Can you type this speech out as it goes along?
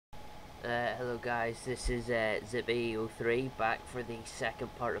Hello guys, this is Zippy03 back for the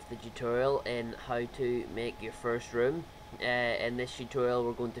second part of the tutorial in how to make your first room. In this tutorial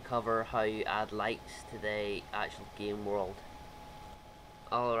we're going to cover how you add lights to the actual game world.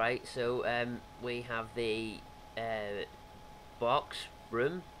 Alright, so we have the box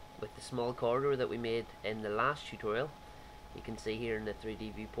room with the small corridor that we made in the last tutorial. You can see here in the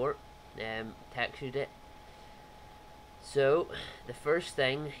 3D viewport, textured it. So the first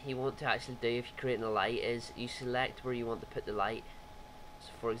thing you want to actually do if you're creating a light is you select where you want to put the light. So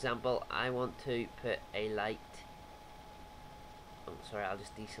for example, I want to put a light, oh sorry, I'll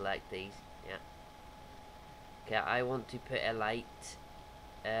just deselect these. Yeah, okay, I want to put a light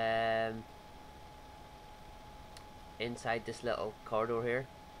inside this little corridor here.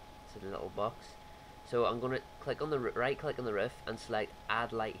 It's a little box. So I'm going to click on the right click on the roof and select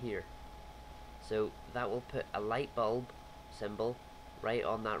add light here. So that will put a light bulb symbol right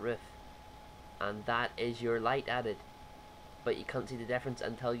on that roof, and that is your light added. But you can't see the difference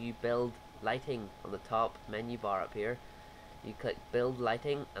until you build lighting on the top menu bar up here. You click build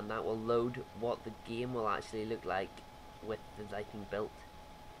lighting and that will load what the game will actually look like with the lighting built.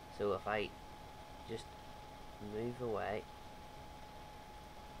 So if I just move away,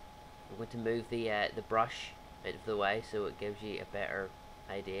 I'm going to move the brush out of the way so it gives you a better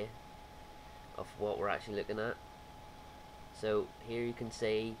idea of what we're actually looking at. So here you can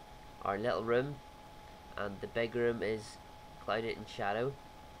see our little room, and the big room is clouded in shadow.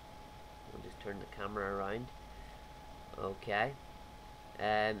 We'll just turn the camera around. Okay,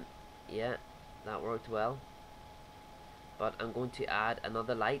 yeah, that worked well. But I'm going to add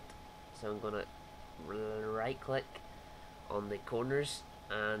another light, so I'm going to right click on the corners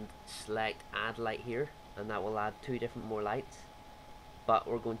and select add light here, and that will add two different more lights. But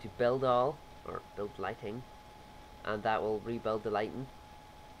we're going to build all, or build lighting, and that will rebuild the lighting,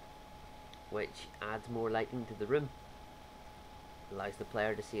 which adds more lighting to the room, allows the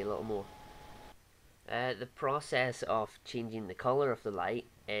player to see a little more. The process of changing the color of the light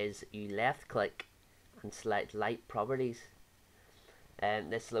is you left click and select light properties,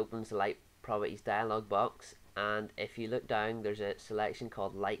 and this opens the light properties dialog box, and if you look down there's a selection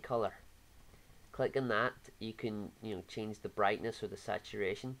called light color. Click on that, you can change the brightness or the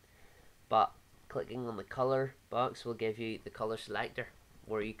saturation, but clicking on the color box will give you the color selector,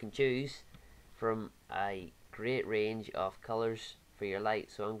 where you can choose from a great range of colors for your light.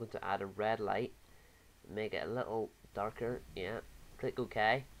 So I'm going to add a red light, make it a little darker. Yeah, click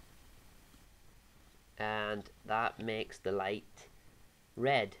OK, and that makes the light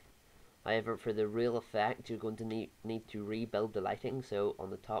red. However, for the real effect you're going to need to rebuild the lighting. So on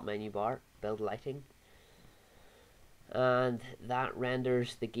the top menu bar, build lighting, and that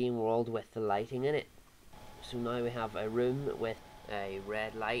renders the game world with the lighting in it. So now we have a room with a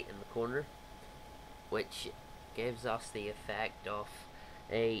red light in the corner, which gives us the effect of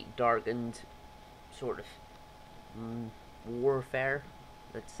a darkened sort of warfare,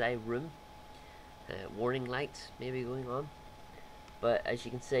 let's say, room. Warning lights maybe going on. But as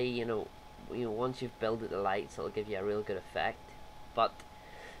you can see, once you've built the lights, it'll give you a real good effect. But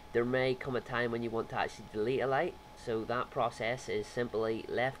there may come a time when you want to actually delete a light. So that process is simply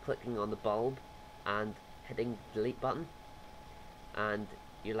left clicking on the bulb and hitting the delete button, and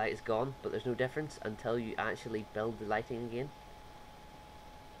your light is gone, but there's no difference until you actually build the lighting again.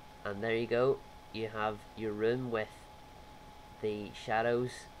 And there you go, you have your room with the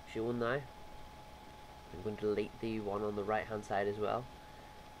shadows shown now. I'm going to delete the one on the right hand side as well.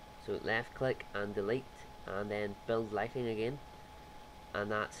 So left click and delete, and then build lighting again, and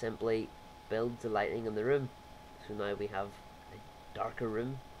that simply builds the lighting in the room. So now we have a darker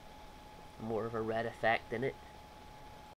room, more of a red effect in it.